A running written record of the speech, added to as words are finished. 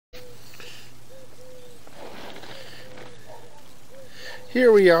Here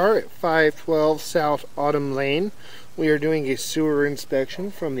we are at 512 South Autumn Lane. We are doing a sewer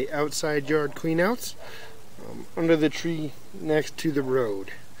inspection from the outside yard cleanouts under the tree next to the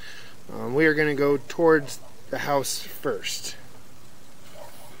road. We are going to go towards the house first.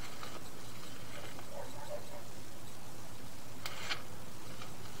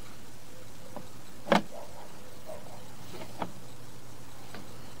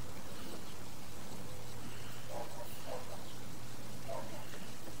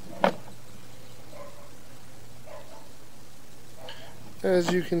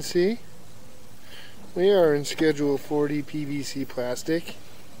 As you can see, we are in Schedule 40 PVC plastic.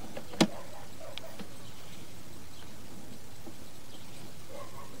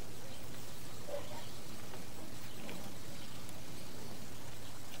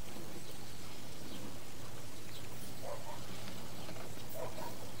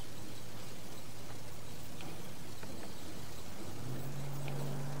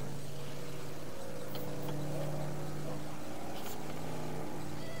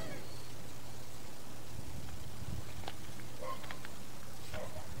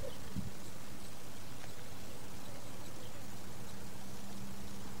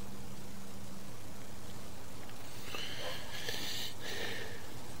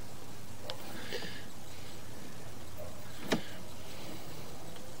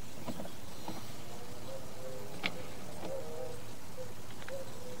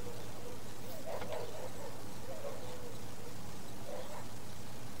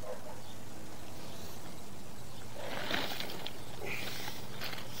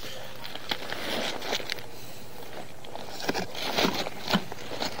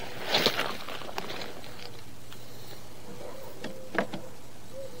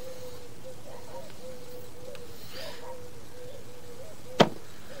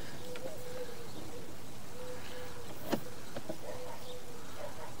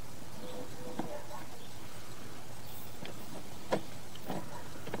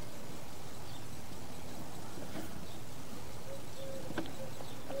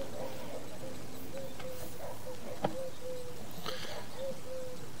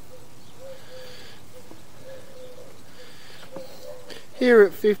 Here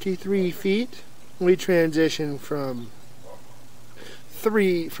at 53 feet, we transition from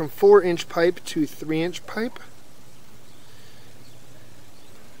 4-inch pipe to 3-inch pipe.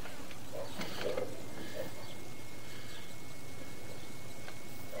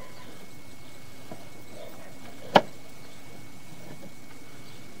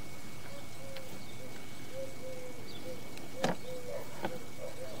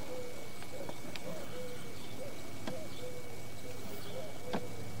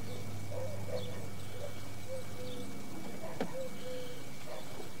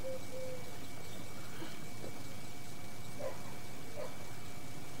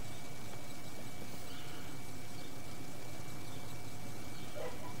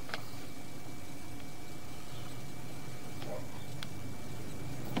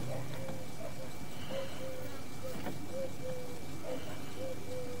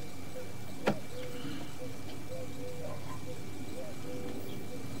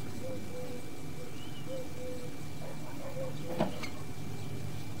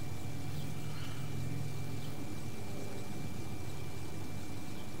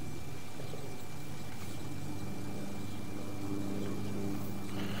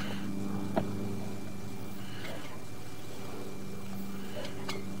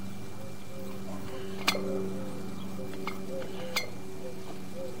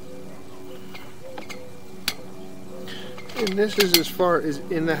 And this is as far as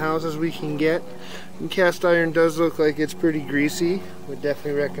in the house as we can get. And cast iron does look like it's pretty greasy. Would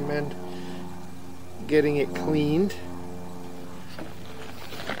definitely recommend getting it cleaned.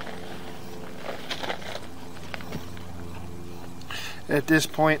 At this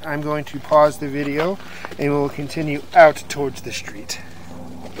point, I'm going to pause the video and we'll continue out towards the street.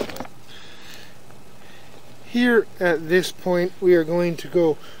 Here at this point, we are going to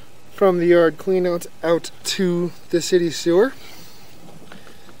go from the yard cleanouts out to the city sewer.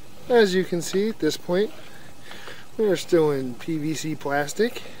 As you can see at this point, we are still in PVC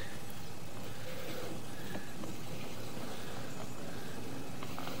plastic.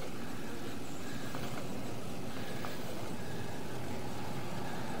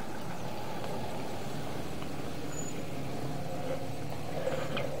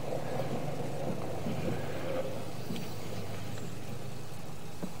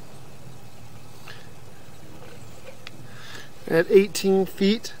 At 18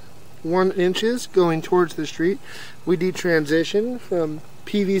 feet 1 inches going towards the street, we detransition from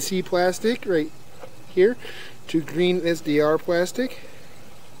PVC plastic right here to green SDR plastic.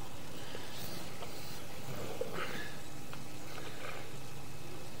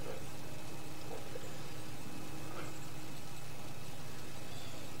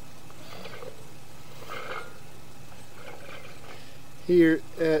 here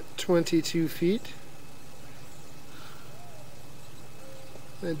at 22 feet.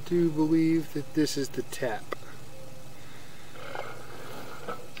 I do believe that this is the tap.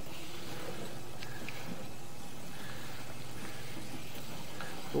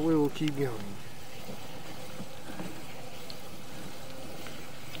 But we will keep going.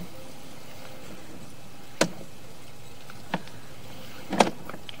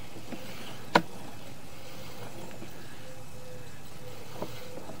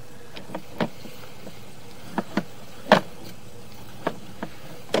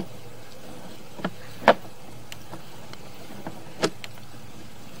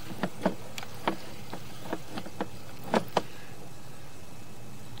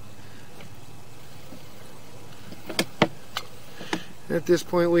 At this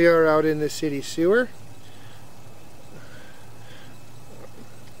point we are out in the city sewer.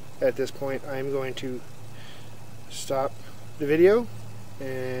 At this point I'm going to stop the video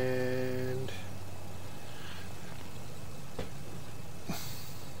and